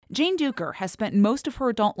Jane Duker has spent most of her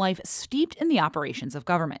adult life steeped in the operations of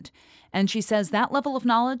government. And she says that level of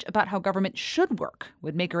knowledge about how government should work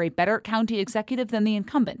would make her a better county executive than the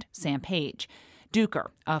incumbent, Sam Page. Duker,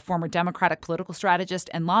 a former Democratic political strategist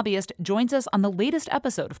and lobbyist, joins us on the latest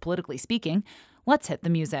episode of Politically Speaking. Let's hit the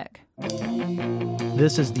music.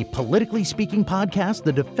 This is the Politically Speaking podcast,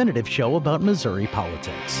 the definitive show about Missouri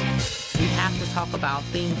politics. We have to talk about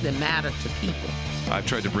things that matter to people. I've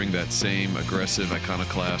tried to bring that same aggressive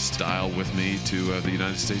iconoclast style with me to the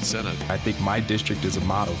United States Senate. I think my district is a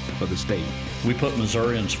model for the state. We put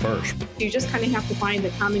Missourians first. You just kind of have to find the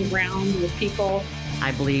common ground with people.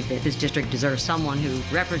 I believe that this district deserves someone who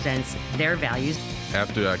represents their values.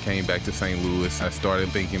 After I came back to St. Louis, I started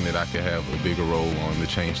thinking that I could have a bigger role on the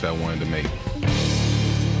change that I wanted to make.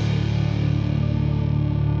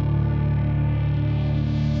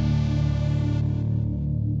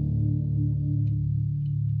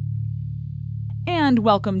 And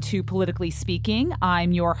welcome to Politically Speaking.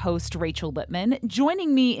 I'm your host, Rachel Lippman.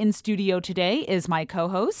 Joining me in studio today is my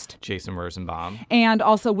co-host, Jason Rosenbaum. And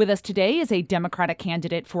also with us today is a Democratic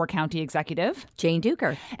candidate for county executive, Jane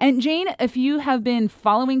Duker. And Jane, if you have been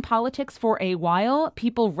following politics for a while,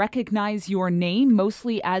 people recognize your name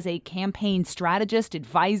mostly as a campaign strategist,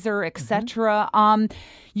 advisor, etc.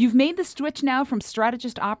 You've made the switch now from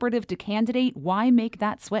strategist operative to candidate. Why make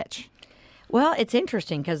that switch? Well, it's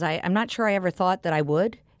interesting because I'm not sure I ever thought that I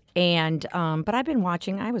would. And but I've been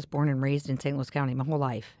watching. I was born and raised in St. Louis County my whole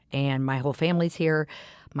life. And my whole family's here.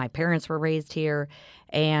 My parents were raised here.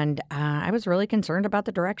 And I was really concerned about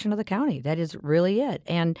the direction of the county. That is really it.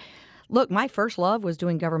 And look, my first love was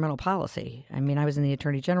doing governmental policy. I mean, I was in the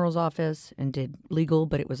Attorney General's office and did legal,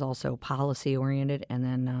 but it was also policy-oriented. And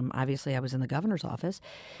then, obviously, I was in the governor's office.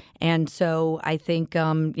 And so I think,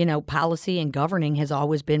 policy and governing has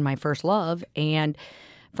always been my first love. And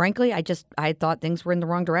frankly, I thought things were in the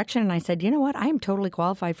wrong direction. And I said, you know what, I am totally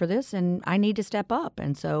qualified for this, and I need to step up.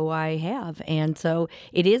 And so I have. And so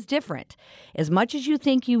it is different. As much as you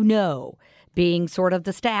think you know, being sort of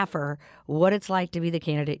the staffer, what it's like to be the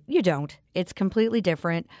candidate, you don't. It's completely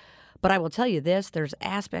different. But I will tell you this, there's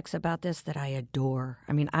aspects about this that I adore.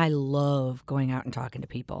 I mean, I love going out and talking to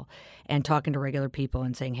people and talking to regular people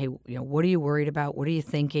and saying, hey, what are you worried about? What are you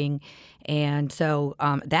thinking? And so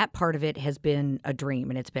that part of it has been a dream,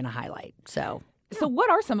 and it's been a highlight. So what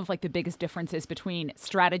are some of the biggest differences between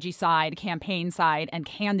strategy side, campaign side, and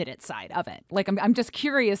candidate side of it? I'm just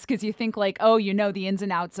curious because you think the ins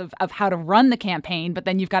and outs of how to run the campaign, but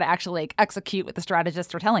then you've got to actually execute what the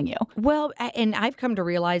strategists are telling you. Well, and I've come to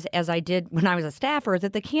realize, as I did when I was a staffer,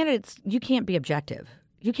 that the candidates, you can't be objective.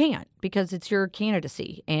 You can't, because it's your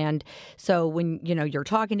candidacy. And so when, you're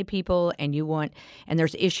talking to people and and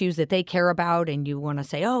there's issues that they care about, and you want to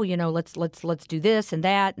say, let's do this and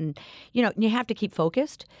that. And, you have to keep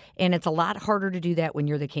focused. And it's a lot harder to do that when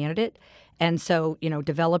you're the candidate. And so,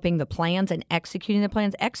 developing the plans and executing the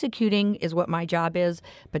plans. Executing is what my job is,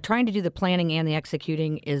 but trying to do the planning and the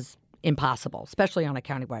executing is impossible, especially on a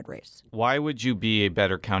countywide race. Why would you be a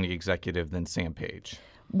better county executive than Sam Page?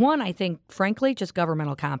 One, I think, frankly, just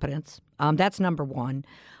governmental competence. That's number one.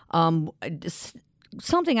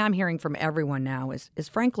 Something I'm hearing from everyone now is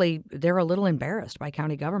frankly, they're a little embarrassed by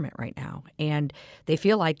county government right now. And they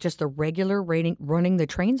feel like just the regular running the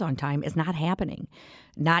trains on time is not happening.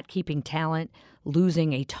 Not keeping talent,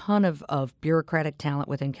 losing a ton of bureaucratic talent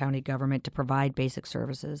within county government to provide basic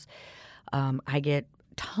services. I get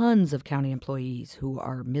tons of county employees who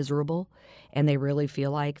are miserable, and they really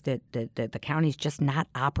feel like that the county's just not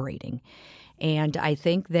operating. And I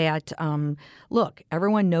think that, look,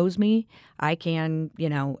 everyone knows me. I can,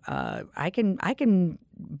 I can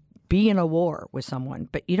be in a war with someone,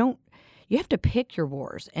 but you have to pick your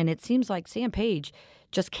wars. And it seems like Sam Page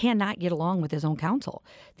just cannot get along with his own council.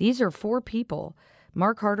 These are four people.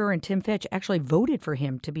 Mark Harder and Tim Fitch actually voted for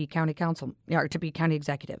him to be county council, or to be county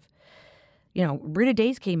executive. Rita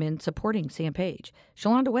Days came in supporting Sam Page.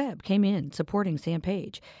 Shalonda Webb came in supporting Sam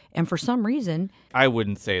Page. And for some reason... I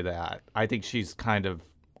wouldn't say that. I think she's kind of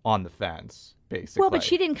on the fence, basically. Well, but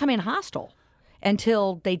she didn't come in hostile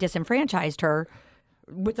until they disenfranchised her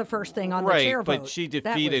with the first thing on the chair vote. Right, but she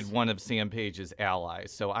defeated one of Sam Page's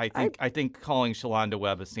allies. So I think calling Shalonda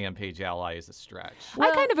Webb a Sam Page ally is a stretch.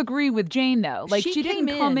 Well, I kind of agree with Jane, though. She didn't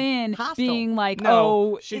come in hostile. Being like,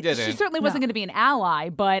 no, she didn't. She certainly wasn't going to be an ally,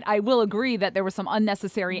 but I will agree that there was some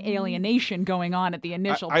unnecessary alienation going on at the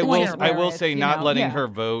initial point. I will say not letting her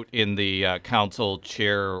vote in the council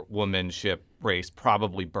chairwomanship race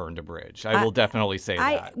probably burned a bridge. I will definitely say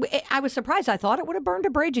that. I was surprised. I thought it would have burned a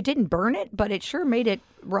bridge. It didn't burn it, but it sure made it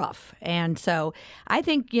rough. And so I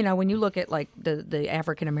think, when you look at like the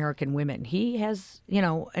African American women, he has,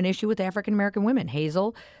 an issue with African American women.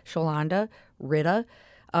 Hazel, Shalonda, Rita.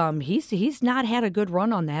 He's not had a good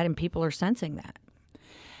run on that, and people are sensing that.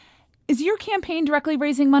 Is your campaign directly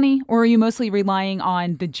raising money, or are you mostly relying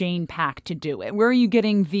on the Jane PAC to do it? Where are you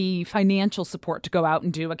getting the financial support to go out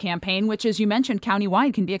and do a campaign, which, as you mentioned,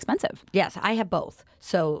 countywide can be expensive? Yes, I have both.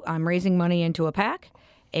 So I'm raising money into a PAC,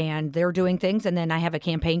 and they're doing things, and then I have a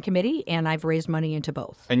campaign committee, and I've raised money into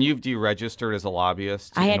both. And you've deregistered as a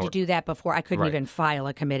lobbyist? I had to do that before. I couldn't even file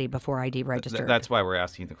a committee before I deregistered. That's why we're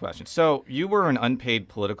asking the question. So you were an unpaid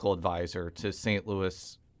political advisor to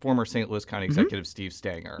former St. Louis County Executive Steve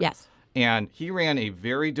Stenger. Yes. And he ran a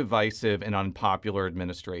very divisive and unpopular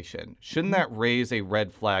administration. Shouldn't that raise a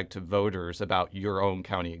red flag to voters about your own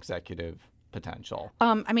county executive potential?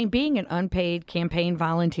 Being an unpaid campaign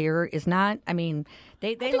volunteer is not, I think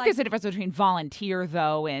there's a difference between volunteer,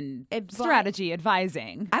 though, and strategy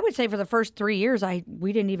advising. I would say for the first 3 years,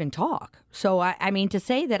 we didn't even talk. So, to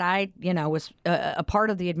say that I, was a part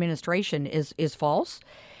of the administration is false.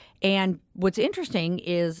 And what's interesting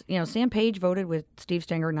is, Sam Page voted with Steve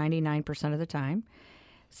Stenger 99% of the time.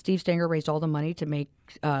 Steve Stenger raised all the money to make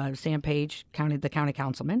Sam Page the county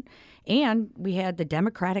councilman. And we had the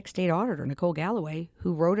Democratic state auditor, Nicole Galloway,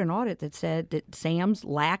 who wrote an audit that said that Sam's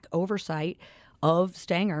lack oversight of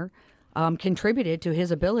Stenger contributed to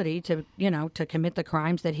his ability to commit the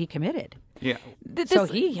crimes that he committed. Yeah. So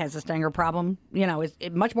he has a Stenger problem, is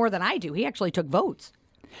much more than I do. He actually took votes.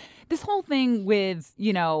 This whole thing with,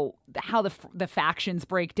 how the factions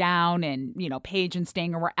break down and, Page and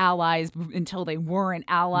Stenger were allies until they weren't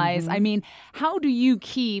allies. How do you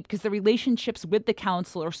keep, because the relationships with the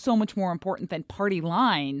council are so much more important than party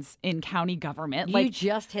lines in county government. You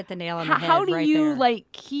just hit the nail on the head How do right you, there.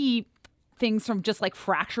 keep things from just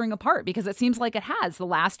fracturing apart? Because it seems like it has the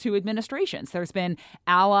last two administrations. There's been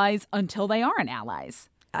allies until they aren't allies.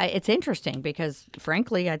 It's interesting because,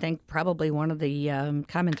 frankly, I think probably one of the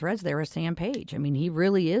common threads there is Sam Page. He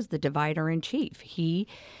really is the divider in chief. He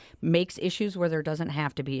makes issues where there doesn't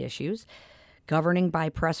have to be issues, governing by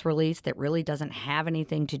press release that really doesn't have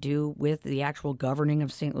anything to do with the actual governing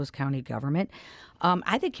of St. Louis County government.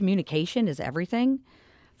 I think communication is everything.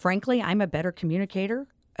 Frankly, I'm a better communicator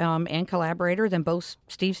and collaborator than both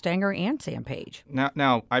Steve Stenger and Sam Page.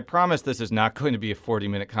 Now, I promise this is not going to be a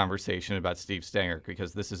 40-minute conversation about Steve Stenger,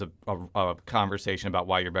 because this is a conversation about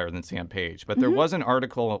why you're better than Sam Page. But there was an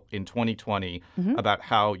article in 2020 about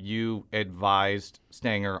how you advised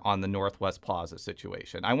Stenger on the Northwest Plaza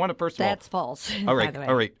situation. I want to first of all... That's false, all right, by the way.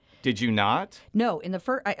 All right. Did you not? No. In the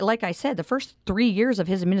first, like I said, the first 3 years of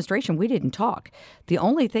his administration, we didn't talk. The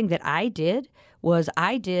only thing that I did was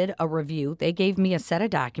I did a review. They gave me a set of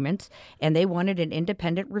documents, and they wanted an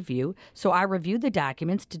independent review. So I reviewed the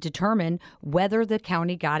documents to determine whether the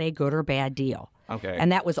county got a good or bad deal. Okay.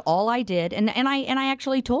 And that was all I did. And I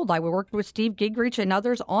actually I worked with Steve Gingrich and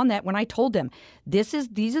others on that when I told them, these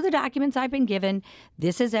are the documents I've been given.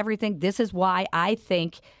 This is everything. This is why I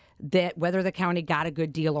think that whether the county got a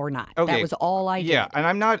good deal or not. Okay. That was all I did. Yeah, and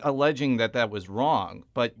I'm not alleging that was wrong,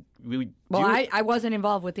 but I wasn't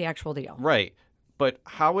involved with the actual deal. Right. But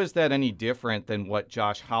how is that any different than what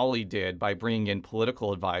Josh Hawley did by bringing in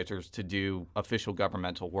political advisors to do official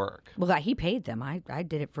governmental work? Well, he paid them. I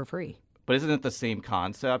did it for free. But isn't it the same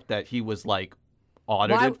concept that he was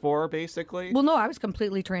audited for, basically? Well, no, I was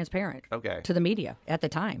completely transparent to the media at the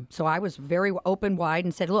time. So I was very open, wide,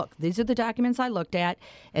 and said, look, these are the documents I looked at,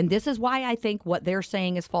 and this is why I think what they're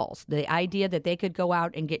saying is false. The idea that they could go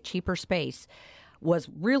out and get cheaper space was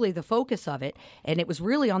really the focus of it, and it was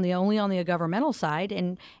really only on the governmental side,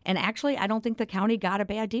 and actually I don't think the county got a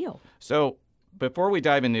bad deal. So before we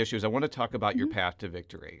dive into issues, I want to talk about your path to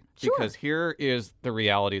victory, because here is the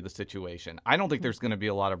reality of the situation. I don't think there's going to be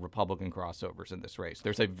a lot of Republican crossovers in this race.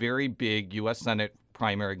 There's a very big U.S. Senate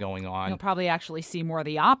primary going on. You'll probably actually see more of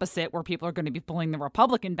the opposite, where people are going to be pulling the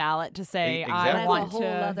Republican ballot to say, exactly. I want whole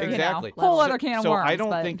other, whole other can of worms. So I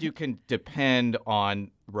don't think you can depend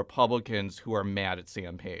on Republicans who are mad at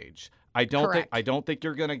Sam Page. I don't think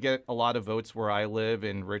you're going to get a lot of votes where I live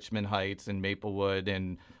in Richmond Heights and Maplewood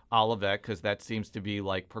and Olivet, because that seems to be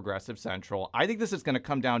progressive central. I think this is going to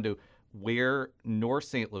come down to where North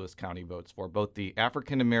St. Louis County votes for, both the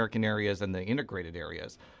African-American areas and the integrated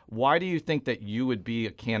areas. Why do you think that you would be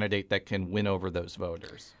a candidate that can win over those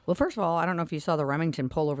voters? Well, first of all, I don't know if you saw the Remington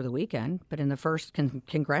poll over the weekend, but in the first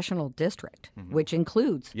congressional district, which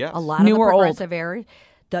includes a lot of the progressive areas,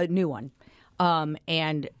 the new one,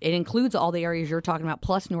 And it includes all the areas you're talking about,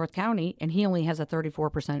 plus North County, and he only has a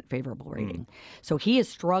 34% favorable rating. So he is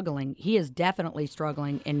struggling. He is definitely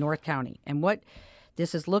struggling in North County. And what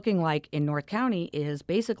this is looking like in North County is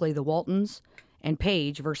basically the Waltons and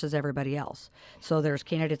Page versus everybody else. So there's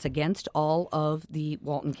candidates against all of the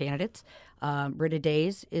Walton candidates. Rita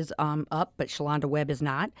Days is up, but Shalonda Webb is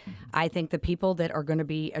not. I think the people that are going to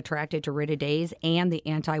be attracted to Rita Days and the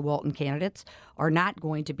anti-Walton candidates are not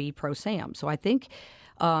going to be pro-Sam. So I think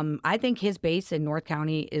his base in North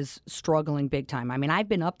County is struggling big time. I mean, I've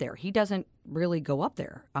been up there. He doesn't really go up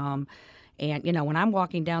there. And, you know, when I'm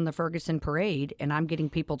walking down the Ferguson Parade and I'm getting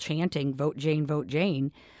people chanting, vote Jane, vote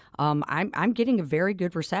Jane, I'm getting a very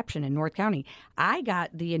good reception in North County. I got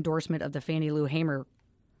the endorsement of the Fannie Lou Hamer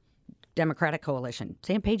Democratic Coalition.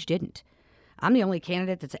 Sam Page didn't. I'm the only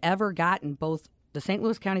candidate that's ever gotten both the St.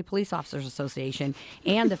 Louis County Police Officers Association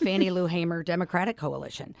and the Fannie Lou Hamer Democratic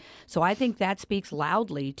Coalition. So I think that speaks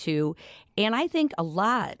loudly to, and I think a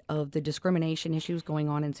lot of the discrimination issues going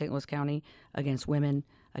on in St. Louis County against women,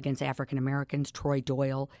 against African Americans, Troy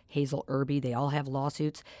Doyle, Hazel Irby, they all have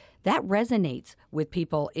lawsuits. That resonates with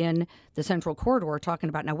people in the Central Corridor talking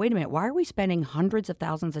about, now, wait a minute, why are we spending hundreds of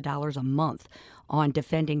thousands of dollars a month on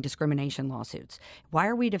defending discrimination lawsuits? Why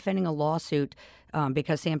are we defending a lawsuit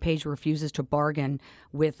because Sam Page refuses to bargain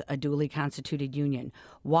with a duly constituted union?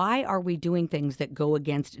 Why are we doing things that go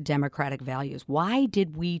against democratic values? Why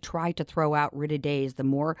did we try to throw out Rita Days, the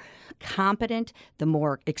more competent, the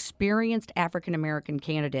more experienced African-American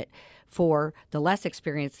candidate, for the less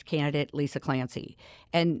experienced candidate, Lisa Clancy?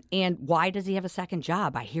 And why does he have a second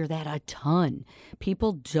job? I hear that a ton.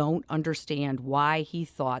 People don't understand why he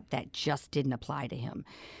thought that just didn't apply to him.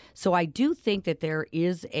 So I do think that there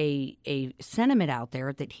is a sentiment out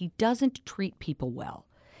there that he doesn't treat people well.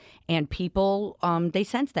 And people, they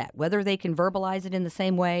sense that. Whether they can verbalize it in the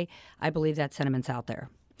same way, I believe that sentiment's out there.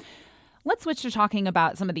 Let's switch to talking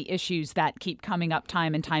about some of the issues that keep coming up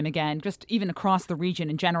time and time again, just even across the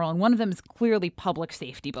region in general. And one of them is clearly public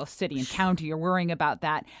safety. Both city and county are worrying about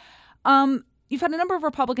that. You've had a number of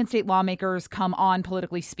Republican state lawmakers come on,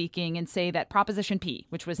 politically speaking, and say that Proposition P,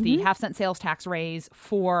 which was the half-cent sales tax raise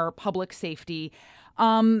for public safety,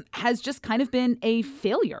 has just kind of been a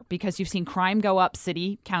failure because you've seen crime go up,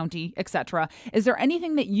 city, county, et cetera. Is there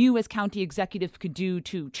anything that you as county executive could do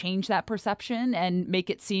to change that perception and make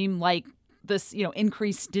it seem like this,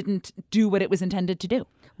 increase didn't do what it was intended to do?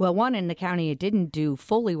 Well, one, in the county, it didn't do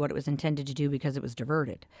fully what it was intended to do because it was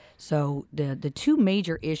diverted. So the two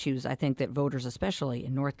major issues, I think, that voters, especially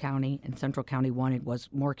in North County and Central County, wanted was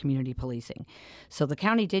more community policing. So the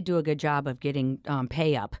county did do a good job of getting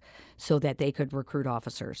pay up so that they could recruit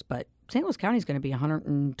officers. But St. Louis County is going to be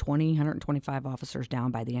 120, 125 officers down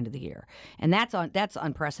by the end of the year. And that's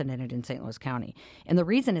unprecedented in St. Louis County. And the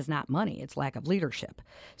reason is not money, it's lack of leadership.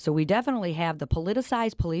 So we definitely have the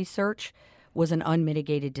politicized police search was an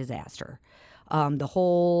unmitigated disaster. The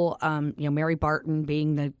whole, Mary Barton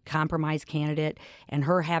being the compromise candidate and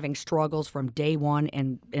her having struggles from day one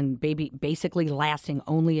and basically lasting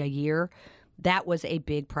only a year, that was a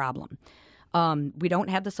big problem. We don't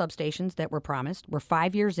have the substations that were promised. We're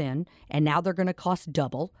 5 years in, and now they're going to cost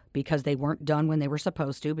double because they weren't done when they were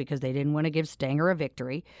supposed to, because they didn't want to give Stanger a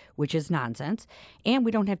victory, which is nonsense. And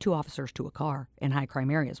we don't have 2 officers to a car in high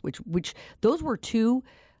crime areas, which those were 2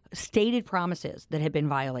 stated promises that had been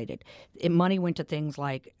violated. Money went to things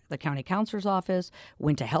like the county counselor's office,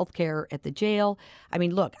 went to health care at the jail. I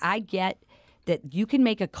mean, look, I get that you can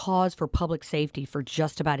make a cause for public safety for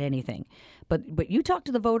just about anything. But you talk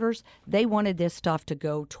to the voters, they wanted this stuff to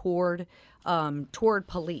go toward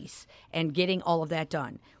police and getting all of that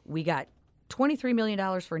done. We got $23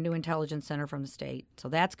 million for a new intelligence center from the state, so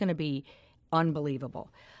that's going to be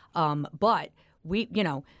unbelievable. But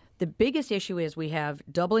the biggest issue is we have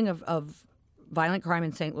doubling of violent crime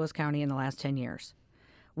in St. Louis County in the last 10 years.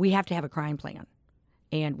 We have to have a crime plan,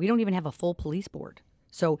 and we don't even have a full police board.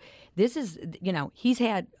 So this is, he's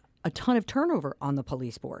had a ton of turnover on the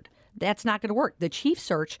police board. That's not going to work. The chief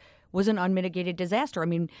search was an unmitigated disaster. I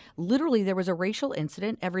mean, literally there was a racial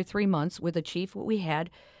incident every 3 months with a chief. What we had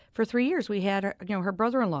for 3 years, we had, her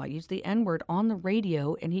brother-in-law used the N-word on the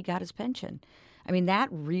radio and he got his pension. I mean, that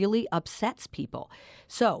really upsets people.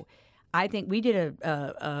 So I think we did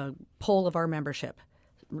a poll of our membership,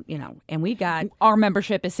 and we got... Our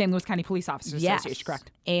membership is St. Louis County Police Officers Association,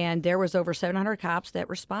 correct? And there was over 700 cops that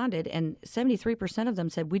responded, and 73% of them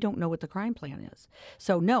said, we don't know what the crime plan is.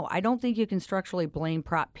 So, no, I don't think you can structurally blame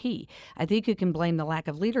Prop P. I think you can blame the lack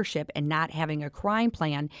of leadership and not having a crime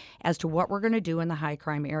plan as to what we're going to do in the high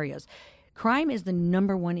crime areas. Crime is the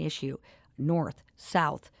number one issue, north,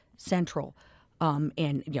 south, central,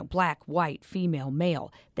 and black, white, female,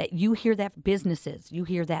 male, that you hear that businesses, you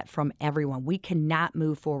hear that from everyone. We cannot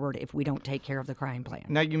move forward if we don't take care of the crime plan.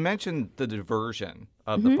 Now, you mentioned the diversion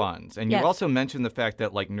of the funds, and you also mentioned the fact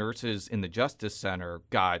that nurses in the Justice Center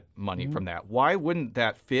got money from that. Why wouldn't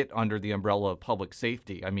that fit under the umbrella of public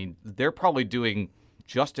safety? I mean, they're probably doing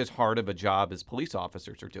just as hard of a job as police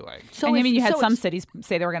officers are doing. So you had some cities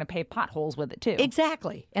say they were going to pay potholes with it too.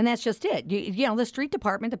 Exactly, and that's just it. The street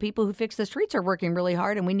department, the people who fix the streets, are working really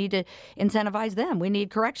hard, and we need to incentivize them. We need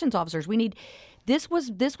corrections officers. We need this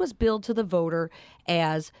was billed to the voter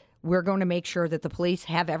as we're going to make sure that the police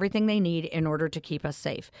have everything they need in order to keep us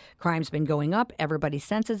safe. Crime's been going up. Everybody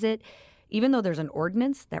senses it. Even though there's an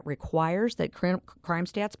ordinance that requires that crime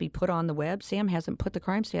stats be put on the web, Sam hasn't put the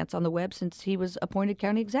crime stats on the web since he was appointed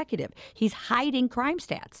county executive. He's hiding crime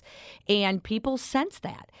stats, and people sense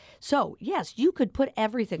that. So, yes, you could put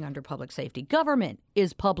everything under public safety. Government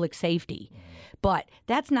is public safety, but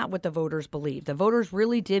that's not what the voters believe. The voters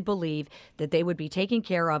really did believe that they would be taking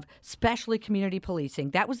care of, especially community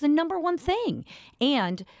policing. That was the number one thing.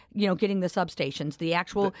 And, getting the substations, the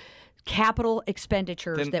actual capital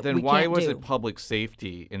expenditures that we can't do. Then why was it public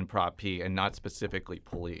safety in Prop P and not specifically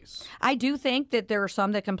police? I do think that there are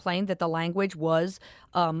some that complained that the language was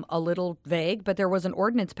a little vague, but there was an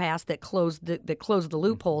ordinance passed that closed the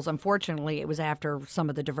loopholes. Unfortunately, it was after some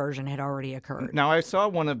of the diversion had already occurred. Now, I saw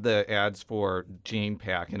one of the ads for Jane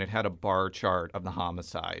Pack, and it had a bar chart of the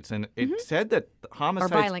homicides, and it said that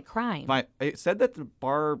homicides... Or violent crime. It said that the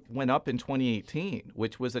bar went up in 2018,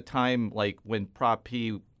 which was a time when Prop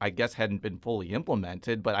P, I guess, hadn't been fully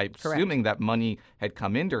implemented, but I'm assuming that money had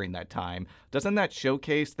come in during that time. Doesn't that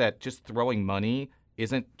showcase that just throwing money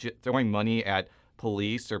at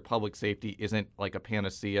police or public safety isn't like a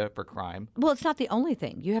panacea for crime? Well, it's not the only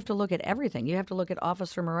thing. You have to look at everything. You have to look at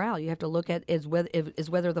officer morale. You have to look at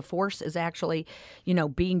whether the force is actually,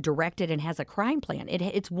 being directed and has a crime plan.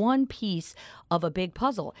 It's one piece of a big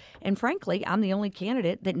puzzle. And frankly, I'm the only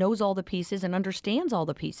candidate that knows all the pieces and understands all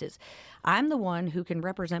the pieces. I'm the one who can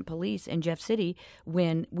represent police in Jeff City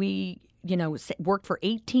when we worked for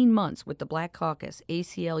 18 months with the Black Caucus,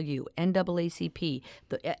 ACLU, NAACP,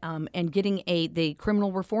 and getting the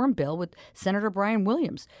criminal reform bill with Senator Brian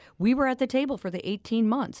Williams. We were at the table for the 18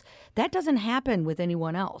 months. That doesn't happen with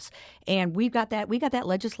anyone else. And we got that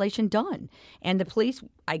legislation done. And the police,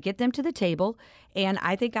 I get them to the table, and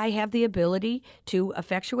I think I have the ability to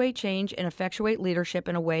effectuate change and effectuate leadership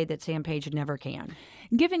in a way that Sam Page never can.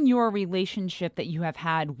 Given your relationship that you have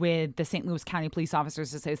had with the St. Louis County Police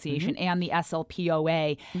Officers Association and the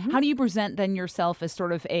SLPOA, how do you present then yourself as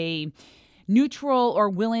sort of a neutral or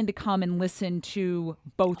willing to come and listen to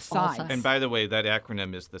both sides? And by the way, that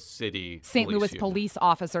acronym is the City St. Louis Police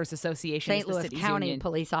Officers Association. St. Louis County union.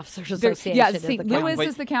 Police Officers Association. Yeah, St. Louis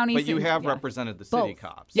is the county. But you have represented the city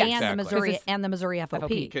cops. Yes. Exactly. And the Missouri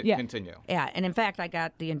FOP. Continue. Yeah, and in fact, I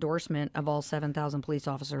got the endorsement of all 7,000 police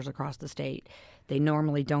officers across the state. They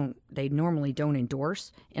normally don't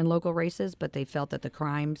endorse in local races, but they felt that the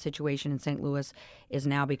crime situation in St. Louis is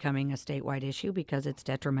now becoming a statewide issue because it's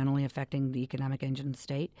detrimentally affecting the economic engine of the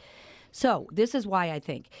state. So this is why I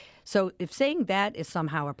think. So if saying that is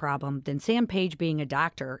somehow a problem, then Sam Page being a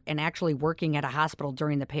doctor and actually working at a hospital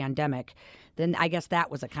during the pandemic, then I guess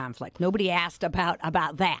that was a conflict. Nobody asked about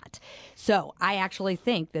that. So I actually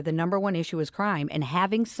think that the number one issue is crime, and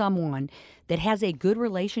having someone that has a good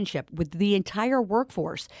relationship with the entire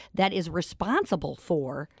workforce that is responsible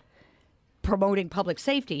for promoting public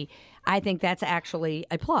safety, I think that's actually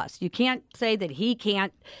a plus. You can't say that he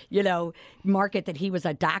can't, market that he was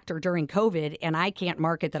a doctor during COVID, and I can't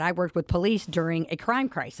market that I worked with police during a crime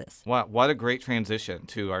crisis. Wow, what a great transition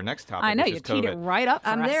to our next topic. I know, which you is teed COVID. it right up for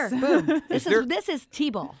I'm us. there. Boom. This is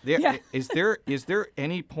T-ball. Is there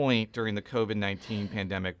any point during the COVID-19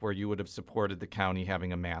 pandemic where you would have supported the county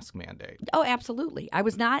having a mask mandate? Oh, absolutely. I'm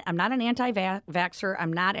not an anti-vaxxer.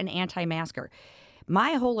 I'm not an anti-masker.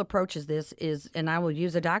 My whole approach is, and I will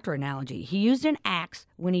use a doctor analogy, he used an axe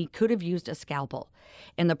when he could have used a scalpel.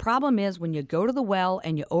 And the problem is when you go to the well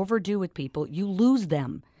and you overdo with people, you lose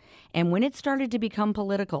them. And when it started to become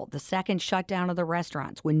political, the second shutdown of the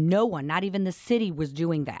restaurants, when no one, not even the city, was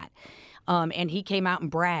doing that, and he came out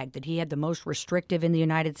and bragged that he had the most restrictive in the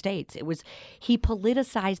United States, he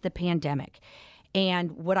politicized the pandemic.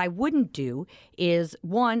 And what I wouldn't do is,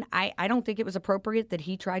 one, I don't think it was appropriate that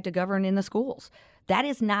he tried to govern in the schools. That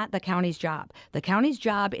is not the county's job. The county's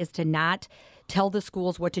job is to not tell the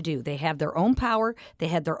schools what to do. They have their own power, they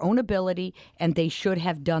had their own ability, and they should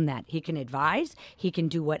have done that. He can advise, he can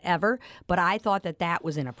do whatever, but I thought that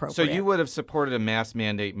was inappropriate. So you would have supported a mask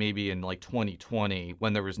mandate maybe in like 2020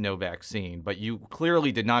 when there was no vaccine, but you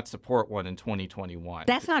clearly did not support one in 2021.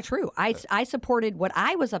 That's not true. I supported what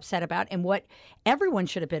I was upset about, and what everyone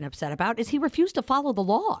should have been upset about is he refused to follow the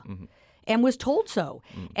law. Mm-hmm. And was told so.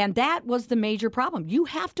 And that was the major problem. You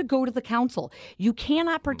have to go to the council. You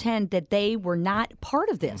cannot pretend that they were not part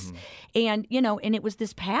of this. And, and it was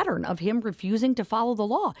this pattern of him refusing to follow the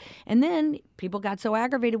law. And then people got so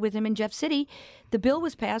aggravated with him in Jeff City, the bill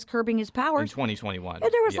was passed curbing his powers. In 2021. And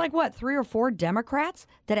there was 3 or 4 Democrats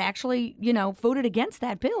that actually, voted against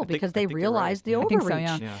that bill because they realized the overreach.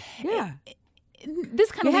 I think so, yeah.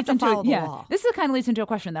 This kind of leads into This kind of leads into a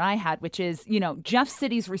question that I had, which is, Jeff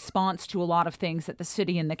City's response to a lot of things that the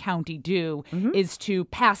city and the county do is to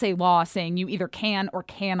pass a law saying you either can or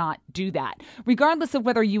cannot do that, regardless of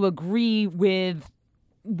whether you agree with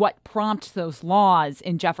what prompts those laws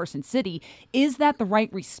in Jefferson City. Is that the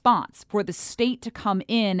right response for the state to come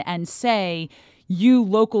in and say, you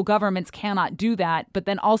local governments cannot do that, but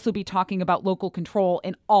then also be talking about local control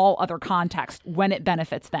in all other contexts when it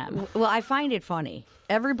benefits them? Well, I find it funny.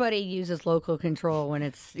 Everybody uses local control when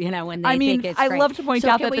it's, when they think it's great. I love to point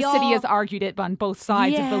out that the city has argued it on both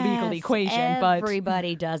sides of the legal equation.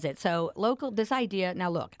 Everybody does it. So this idea, now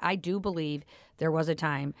look, I do believe there was a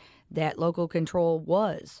time that local control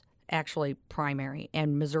was actually primary,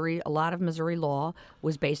 and a lot of Missouri law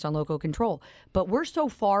was based on local control. But we're so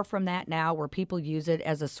far from that now, where people use it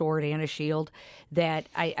as a sword and a shield, that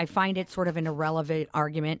I find it sort of an irrelevant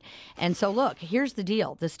argument. And so look, here's the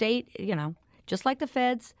deal. The state, just like the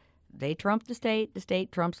feds, they trump the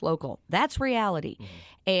state trumps local. That's reality.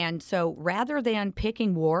 And so rather than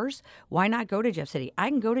picking wars, why not go to Jeff City? I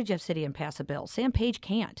can go to Jeff City and pass a bill. Sam Page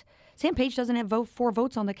can't. Sam Page doesn't have 4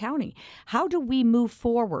 votes on the county. How do we move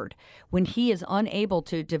forward when he is unable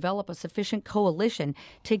to develop a sufficient coalition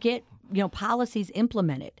to get policies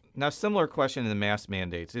implemented? Now, similar question to the mask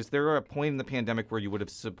mandates. Is there a point in the pandemic where you would have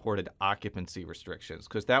supported occupancy restrictions?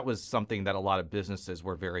 Because that was something that a lot of businesses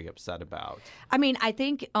were very upset about. I mean, I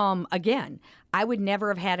think, again, I would never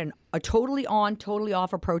have had a totally on, totally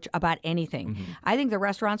off approach about anything. I think the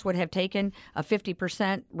restaurants would have taken a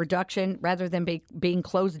 50% reduction rather than being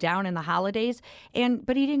closed down in the holidays.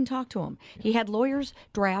 But he didn't talk to them. He had lawyers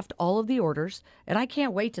draft all of the orders, and I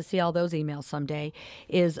can't wait to see all those emails someday.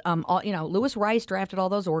 Louis Rice drafted all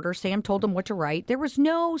those orders. Sam told him what to write. There was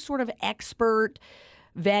no sort of expert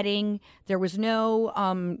vetting. There was no,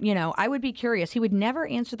 I would be curious. He would never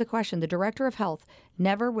answer the question. The director of health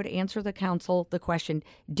never would answer the council the question,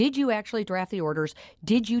 did you actually draft the orders?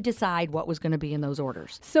 Did you decide what was going to be in those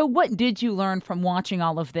orders? So what did you learn from watching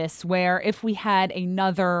all of this, where if we had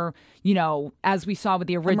another, as we saw with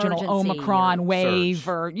the original Omicron wave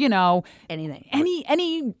or, anything,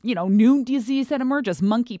 any new disease that emerges,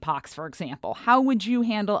 monkeypox, for example, how would you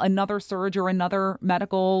handle another surge or another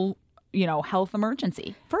medical health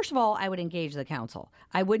emergency? First of all, I would engage the council.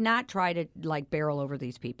 I would not try to barrel over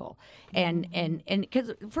these people. And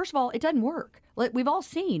because first of all, it doesn't work. We've all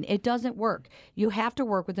seen it doesn't work. You have to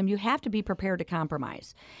work with them. You have to be prepared to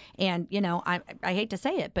compromise. And, I hate to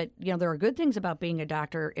say it, but, there are good things about being a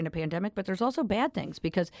doctor in a pandemic, but there's also bad things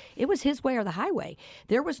because it was his way or the highway.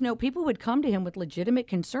 There was people would come to him with legitimate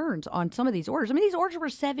concerns on some of these orders. I mean, these orders were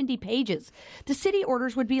 70 pages. The city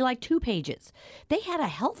orders would be like 2 pages. They had a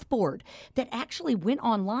health board that actually went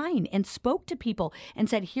online and spoke to people and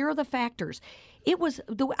said, here are the factors.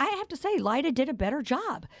 I have to say, Lyda did a better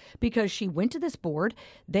job because she went to this board.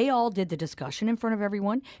 They all did the discussion in front of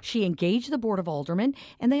everyone. She engaged the Board of Aldermen,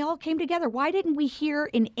 and they all came together. Why didn't we hear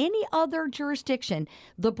in any other jurisdiction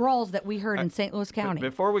the brawls that we heard in St. Louis County?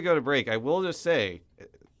 Before we go to break, I will just say,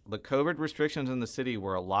 the COVID restrictions in the city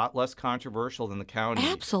were a lot less controversial than the county.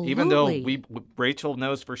 Absolutely. Even though Rachel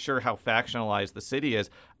knows for sure how factionalized the city is,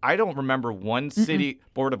 I don't remember one city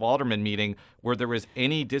Board of Aldermen meeting where there was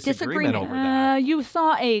any disagreement over that. You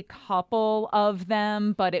saw a couple of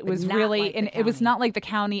them, but it was really, and it was not like the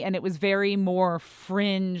county, and it was very more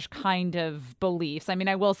fringe kind of beliefs. I mean,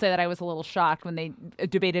 I will say that I was a little shocked when they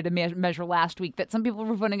debated a measure last week that some people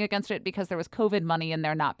were voting against it because there was COVID money in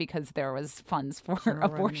there, not because there was funds for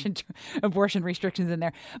abortion restrictions in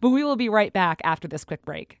there. But we will be right back after this quick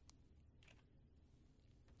break.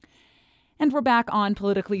 And we're back on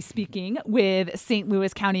Politically Speaking with St.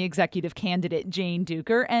 Louis County Executive candidate Jane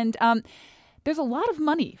Dueker. And There's a lot of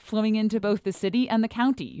money flowing into both the city and the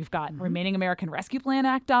county. You've got remaining American Rescue Plan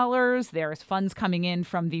Act dollars. There's funds coming in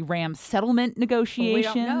from the RAM settlement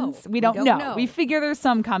negotiations. We don't know. We figure there's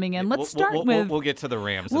some coming in. Let's start with... We'll get to the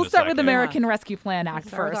Rams We'll in a start second. with American Rescue Plan Act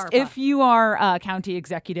first. If you are a county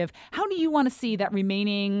executive, how do you want to see that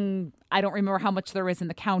remaining... I don't remember how much there is in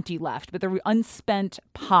the county left, but the unspent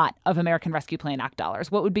pot of American Rescue Plan Act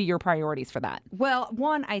dollars. What would be your priorities for that? Well,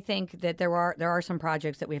 one, I think that there are some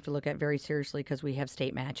projects that we have to look at very seriously because we have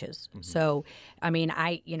state matches. So, I mean,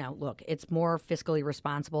 look, it's more fiscally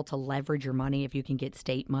responsible to leverage your money if you can get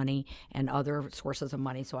state money and other sources of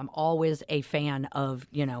money. So I'm always a fan of,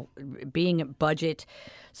 being a budget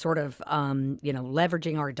sort of,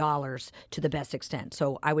 leveraging our dollars to the best extent.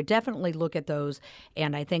 So I would definitely look at those.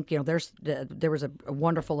 And I think, there was a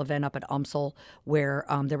wonderful event up at UMSL where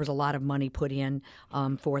there was a lot of money put in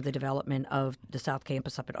for the development of the South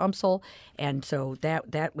Campus up at UMSL. And so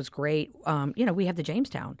that was great. We have the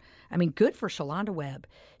Jamestown. I mean, good for Shalonda Webb.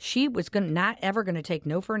 She was not ever going to take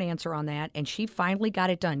no for an answer on that, and she finally got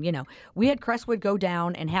it done. We had Crestwood go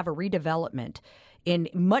down and have a redevelopment in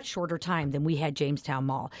much shorter time than we had Jamestown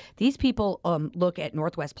Mall. These people look at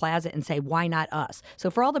Northwest Plaza and say, why not us?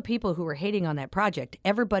 So for all the people who are hating on that project,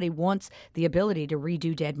 everybody wants the ability to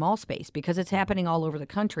redo dead mall space because it's happening all over the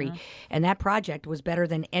country. And that project was better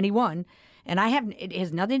than any one. And it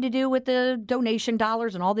has nothing to do with the donation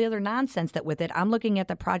dollars and all the other nonsense that with it. I'm looking at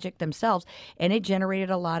the project themselves, and it generated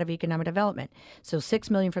a lot of economic development. So $6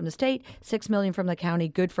 million from the state, $6 million from the county.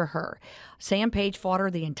 Good for her. Sam Page fought her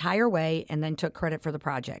the entire way and then took credit for the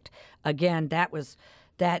project. Again,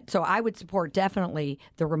 so I would support definitely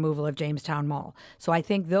the removal of Jamestown Mall. So I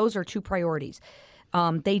think those are two priorities.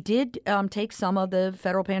 They did take some of the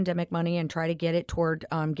federal pandemic money and try to get it toward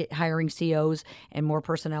hiring COs and more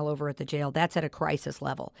personnel over at the jail. That's at a crisis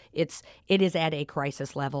level. It is at a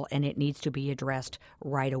crisis level, and it needs to be addressed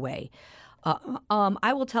right away.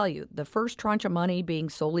 I will tell you, the first tranche of money being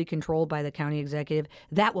solely controlled by the county executive,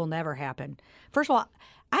 that will never happen. First of all,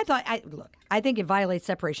 I think it violates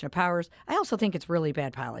separation of powers. I also think it's really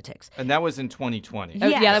bad politics. And that was in 2020.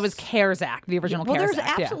 Yes. Yeah, that was CARES Act, the original CARES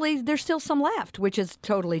Act. There's still some left, which is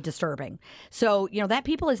totally disturbing. So, that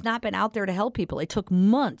people has not been out there to help people. It took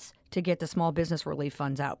months to get the small business relief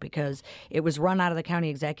funds out because it was run out of the county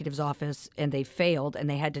executive's office and they failed and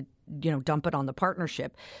they had to dump it on the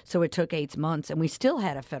partnership. So it took 8 months and we still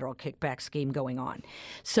had a federal kickback scheme going on.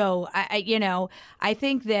 So, I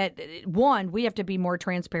think that, one, we have to be more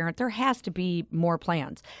transparent. There has to be more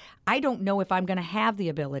plans. I don't know if I'm going to have the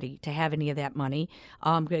ability to have any of that money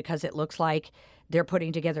because it looks like they're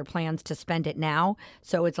putting together plans to spend it now.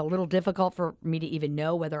 So it's a little difficult for me to even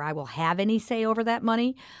know whether I will have any say over that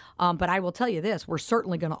money. But I will tell you this, we're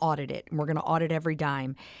certainly going to audit it, and we're going to audit every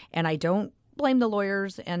dime. And I don't blame the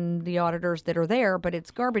lawyers and the auditors that are there, but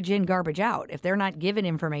it's garbage in, garbage out. If they're not given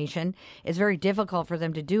information, it's very difficult for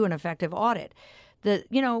them to do an effective audit.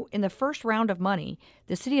 In the first round of money,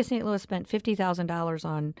 the city of St. Louis spent $50,000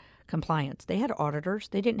 on compliance. They had auditors.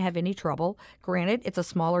 They didn't have any trouble. Granted, it's a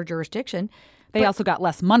smaller jurisdiction. They also got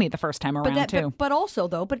less money the first time around, too. But also,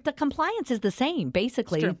 though, the compliance is the same,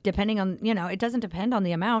 basically, depending on, it doesn't depend on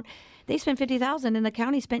the amount. They spent $50,000 and the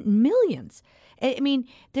county spent millions. I mean,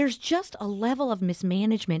 there's just a level of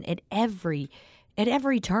mismanagement at every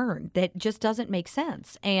turn that just doesn't make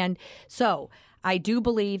sense. And so I do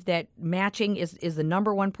believe that matching is the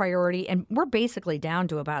number one priority, and we're basically down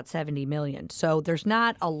to about $70 million. So there's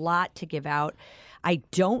not a lot to give out. I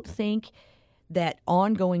don't think that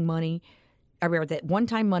ongoing money, that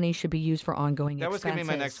one-time money should be used for ongoing expenses. That was going to be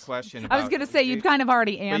my next question. I was going to say, you'd kind of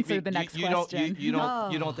already answered the next question. You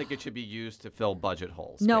don't think it should be used to fill budget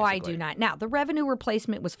holes? No, basically. I do not. Now, the revenue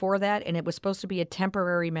replacement was for that, and it was supposed to be a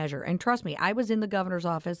temporary measure. And trust me, I was in the governor's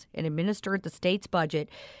office and administered the state's budget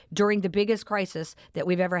during the biggest crisis that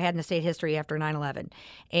we've ever had in the state history after 9/11.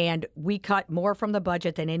 And we cut more from the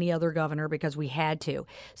budget than any other governor because we had to.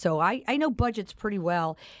 So I know budgets pretty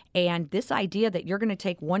well. And this idea that you're going to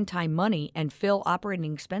take one-time money and fill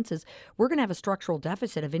operating expenses, we're going to have a structural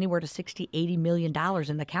deficit of anywhere to $60-80 million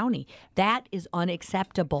in the county. That is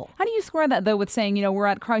unacceptable. How do you square that, though, with saying, we're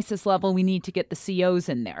at crisis level, we need to get the COs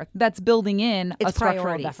in there? That's building in a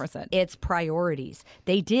structural deficit. It's priorities.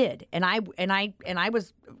 They did. And I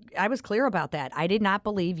was clear about that. I did not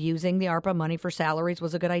believe using the ARPA money for salaries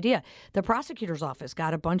was a good idea. The prosecutor's office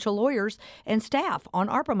got a bunch of lawyers and staff on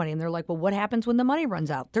ARPA money, and they're like, well, what happens when the money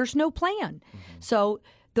runs out? There's no plan. So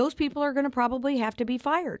those people are going to probably have to be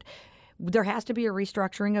fired. There has to be a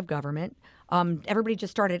restructuring of government. Everybody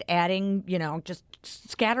just started adding, just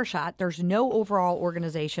scattershot. There's no overall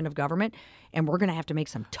organization of government, and we're going to have to make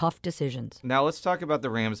some tough decisions. Now let's talk about the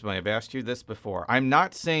Rams money. I've asked you this before. I'm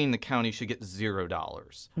not saying the county should get $0.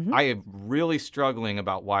 Mm-hmm. I am really struggling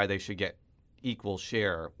about why they should get equal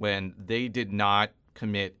share when they did not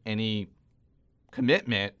commit any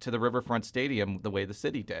commitment to the Riverfront Stadium the way the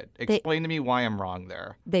city did. Explain to me why I'm wrong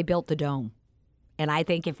there. They built the dome. And I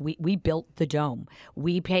think if we built the dome,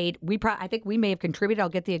 I think we may have contributed. I'll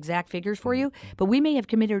get the exact figures for you, but we may have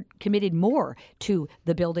committed more to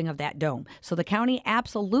the building of that dome. So the county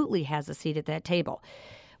absolutely has a seat at that table.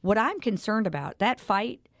 What I'm concerned about, that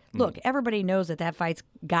fight, look, everybody knows that fight's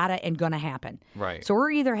gotta and gonna happen. Right. So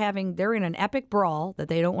they're in an epic brawl that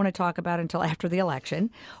they don't want to talk about until after the election,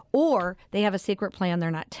 or they have a secret plan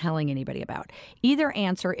they're not telling anybody about. Either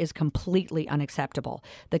answer is completely unacceptable.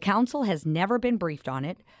 The council has never been briefed on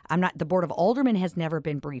it. The Board of Aldermen has never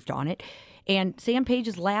been briefed on it. And Sam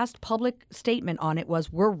Page's last public statement on it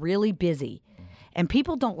was, we're really busy. And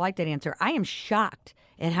people don't like that answer. I am shocked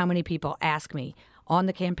at how many people ask me on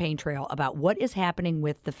the campaign trail about what is happening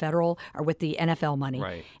with the federal or with the NFL money.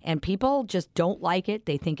 Right. And people just don't like it.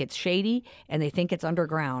 They think it's shady and they think it's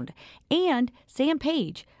underground. And Sam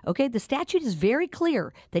Page, the statute is very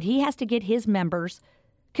clear that he has to get his members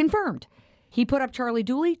confirmed. He put up Charlie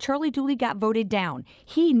Dooley. Charlie Dooley got voted down.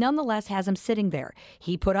 He nonetheless has him sitting there.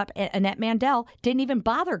 He put up Annette Mandel, didn't even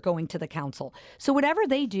bother going to the council. So whatever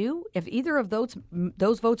they do, if either of those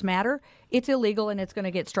votes matter, it's illegal and it's going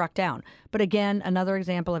to get struck down. But again, another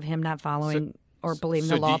example of him not following or believing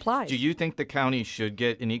the law applies. Do you think the county should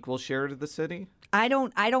get an equal share to the city? I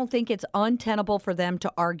don't think it's untenable for them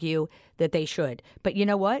to argue that they should. But you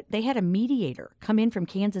know what? They had a mediator come in from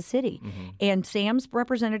Kansas City, and Sam's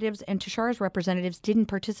representatives and Tishar's representatives didn't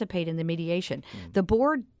participate in the mediation. The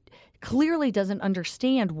board clearly doesn't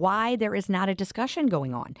understand why there is not a discussion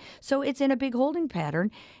going on. So it's in a big holding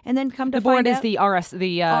pattern, and then come to find out... The board is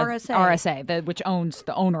the RSA, which owns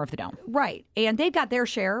the owner of the dome. Right, and they've got their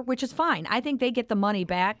share, which is fine. I think they get the money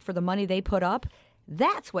back for the money they put up.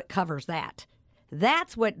 That's what covers that.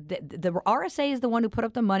 That's what the RSA is, the one who put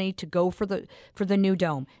up the money to go for the new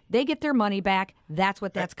dome. They get their money back. That's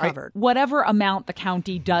what that's covered. Whatever amount the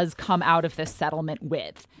county does come out of this settlement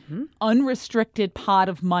with, unrestricted pot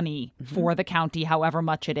of money for the county, however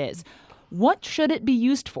much it is. What should it be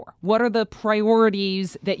used for? What are the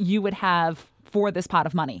priorities that you would have for this pot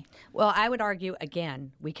of money? Well, I would argue,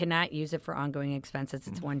 again, we cannot use it for ongoing expenses.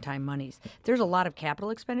 It's one-time monies. There's a lot of capital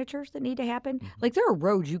expenditures that need to happen. Like there are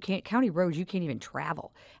roads county roads you can't even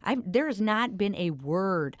travel. There has not been a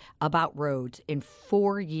word about roads in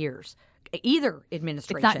 4 years. Either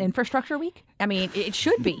administration. It's not Infrastructure Week? I mean, it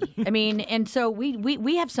should be. And so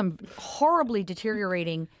we have some horribly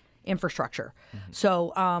deteriorating infrastructure.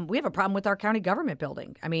 So we have a problem with our county government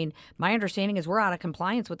building. I mean, my understanding is we're out of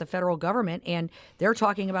compliance with the federal government, and they're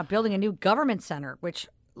talking about building a new government center, which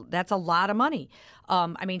that's a lot of money.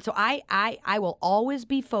 So I will always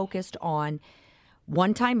be focused on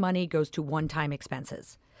one-time money goes to one-time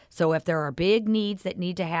expenses. So if there are big needs that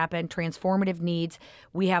need to happen, transformative needs,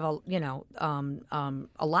 we have a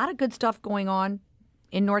lot of good stuff going on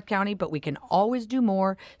in North County, but we can always do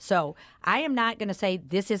more. So I am not going to say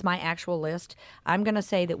this is my actual list. I'm going to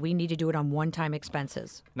say that we need to do it on one-time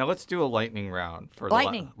expenses. Now let's do a lightning round.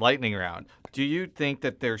 Lightning round. Do you think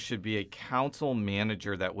that there should be a council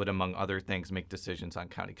manager that would, among other things, make decisions on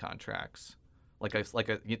county contracts? There's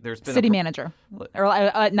been city manager, or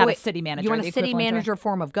not a city manager. You want a city manager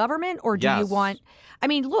form of government, or do you want? I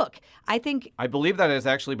mean, look, I believe that has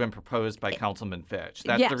actually been proposed by Councilman Fitch.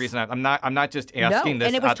 That's the reason I'm not just asking this.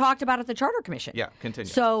 And it was talked about at the Charter Commission. Yeah,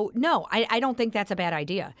 continue. So no, I don't think that's a bad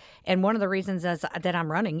idea. And one of the reasons that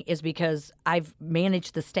I'm running is because I've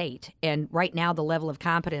managed the state, and right now the level of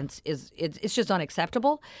competence it's just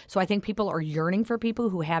unacceptable. So I think people are yearning for people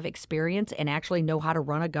who have experience and actually know how to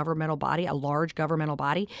run a governmental body, a large governmental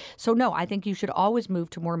body. So no, I think you should always move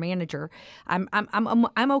to more manager. I'm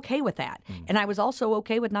okay with that. And I was also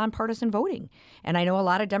okay with nonpartisan voting. And I know a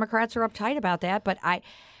lot of Democrats are uptight about that, but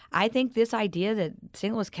I think this idea that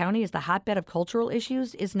St. Louis County is the hotbed of cultural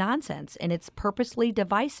issues is nonsense, and it's purposely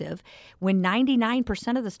divisive when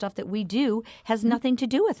 99% of the stuff that we do has nothing to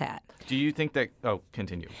do with that. Do you think that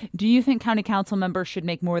continue. Do you think county council members should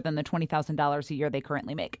make more than the $20,000 a year they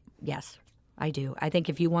currently make? Yes. I do. I think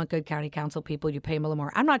if you want good county council people, you pay them a little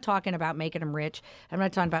more. I'm not talking about making them rich. I'm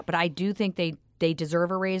not talking about, but I do think they they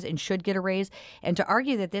deserve a raise and should get a raise. And to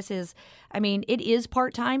argue that this is, it is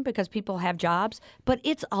part-time because people have jobs, but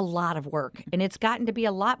it's a lot of work. And it's gotten to be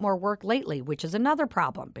a lot more work lately, which is another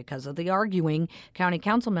problem because of the arguing. County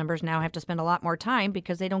council members now have to spend a lot more time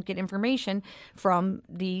because they don't get information from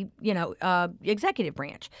the, executive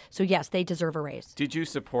branch. So yes, they deserve a raise. Did you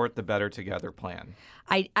support the Better Together plan?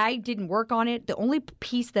 I didn't work on it. The only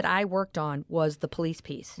piece that I worked on was the police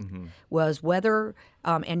piece, was whether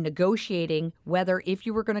and negotiating whether if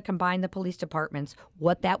you were going to combine the police departments,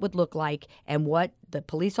 what that would look like and what the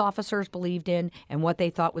police officers believed in and what they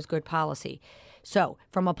thought was good policy. So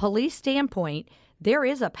from a police standpoint, there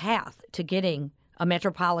is a path to getting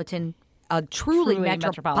a truly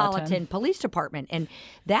metropolitan police department. And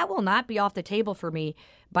that will not be off the table for me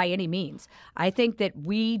by any means. I think that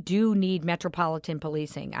we do need metropolitan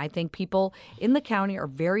policing. I think people in the county are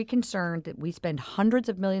very concerned that we spend hundreds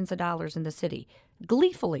of millions of dollars in the city,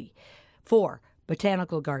 gleefully, for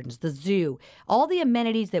botanical gardens, the zoo, all the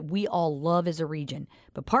amenities that we all love as a region.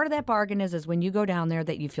 But part of that bargain is when you go down there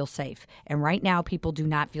that you feel safe. And right now, people do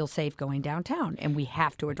not feel safe going downtown, and we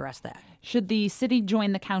have to address that. Should the city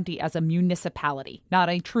join the county as a municipality? Not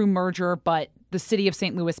a true merger, but the city of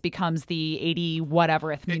St. Louis becomes the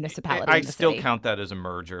 80-whateverth municipality. I still count that as a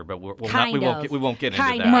merger, but we won't get into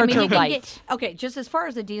that. Merger light. Okay, just as far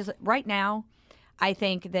as the deals, right now, I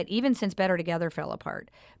think that even since Better Together fell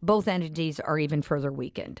apart, both entities are even further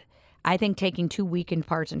weakened. I think taking two weakened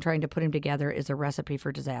parts and trying to put them together is a recipe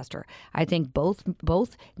for disaster. I think both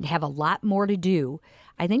have a lot more to do.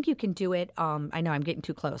 I think you can do it. I know I'm getting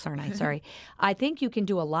too close, aren't I? Sorry. I think you can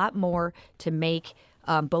do a lot more to make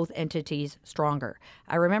both entities stronger.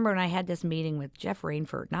 I remember when I had this meeting with Jeff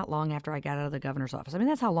Rainford not long after I got out of the governor's office.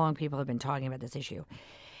 That's how long people have been talking about this issue.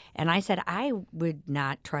 And I said, I would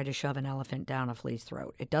not try to shove an elephant down a flea's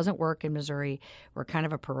throat. It doesn't work in Missouri. We're kind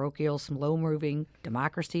of a parochial, slow-moving.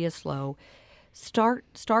 Democracy is slow. Start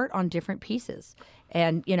on different pieces.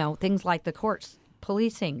 And, things like the courts,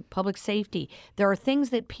 policing, public safety. There are things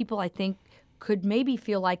that people, I think, could maybe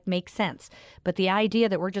feel like make sense. But the idea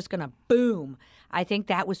that we're just going to boom, I think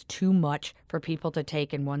that was too much for people to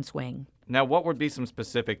take in one swing. Now, what would be some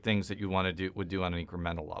specific things that you would do on an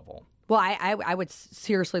incremental level? Well, I would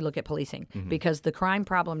seriously look at policing because the crime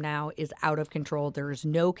problem now is out of control. There is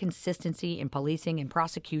no consistency in policing and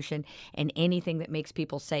prosecution and anything that makes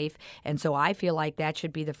people safe. And so I feel like that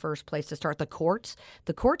should be the first place to start. The courts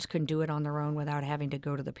can do it on their own without having to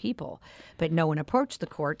go to the people. But no one approached the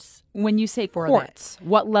courts. When you say courts,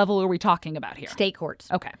 what level are we talking about here? State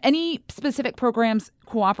courts. Okay. Any specific programs,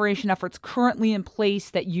 cooperation efforts currently in place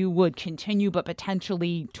that you would continue but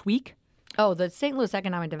potentially tweak? Oh, the St. Louis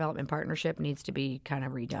Economic Development Partnership needs to be kind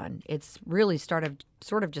of redone. It's really sort of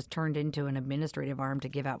just turned into an administrative arm to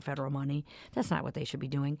give out federal money. That's not what they should be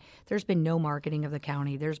doing. There's been no marketing of the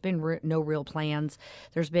county. There's been no real plans.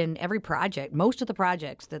 There's been every project. Most of the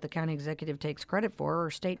projects that the county executive takes credit for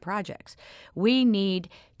are state projects. We need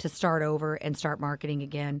to start over and start marketing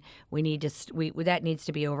again. That needs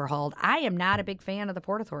to be overhauled. I am not a big fan of the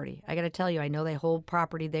Port Authority. I got to tell you, I know they hold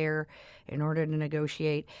property there in order to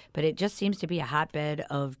negotiate, but it just seems to be a hotbed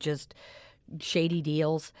of just shady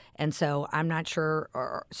deals, and so I'm not sure.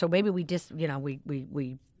 So maybe we just,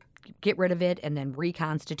 we get rid of it and then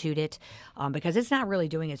reconstitute it because it's not really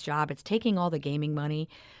doing its job. It's taking all the gaming money.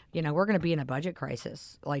 We're going to be in a budget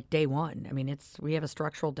crisis like day one. We have a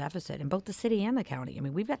structural deficit in both the city and the county.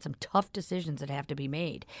 We've got some tough decisions that have to be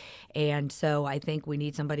made, and so I think we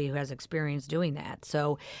need somebody who has experience doing that.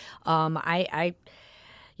 So,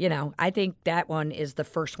 I think that one is the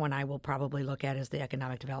first one I will probably look at is the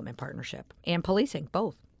Economic Development Partnership and policing,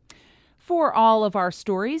 both. For all of our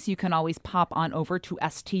stories, you can always pop on over to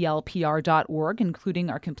stlpr.org, including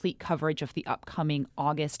our complete coverage of the upcoming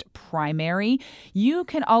August primary. You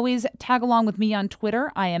can always tag along with me on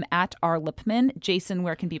Twitter. I am at @rlipman. Jason,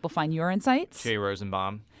 where can people find your insights? Jay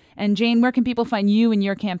Rosenbaum. And Jane, where can people find you and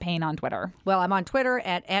your campaign on Twitter? Well, I'm on Twitter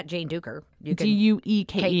at Jane Dueker.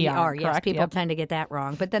 Dueker. Yes, people tend to get that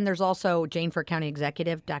wrong. But then there's also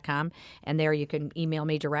janeforcountyexecutive.com, and there you can email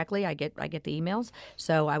me directly. I get the emails.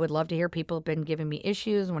 So I would love to hear. People have been giving me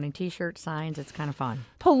issues, wanting T-shirts, signs. It's kind of fun.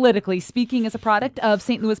 Politically Speaking is a product of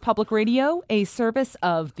St. Louis Public Radio, a service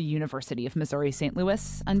of the University of Missouri St.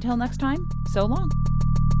 Louis. Until next time, so long.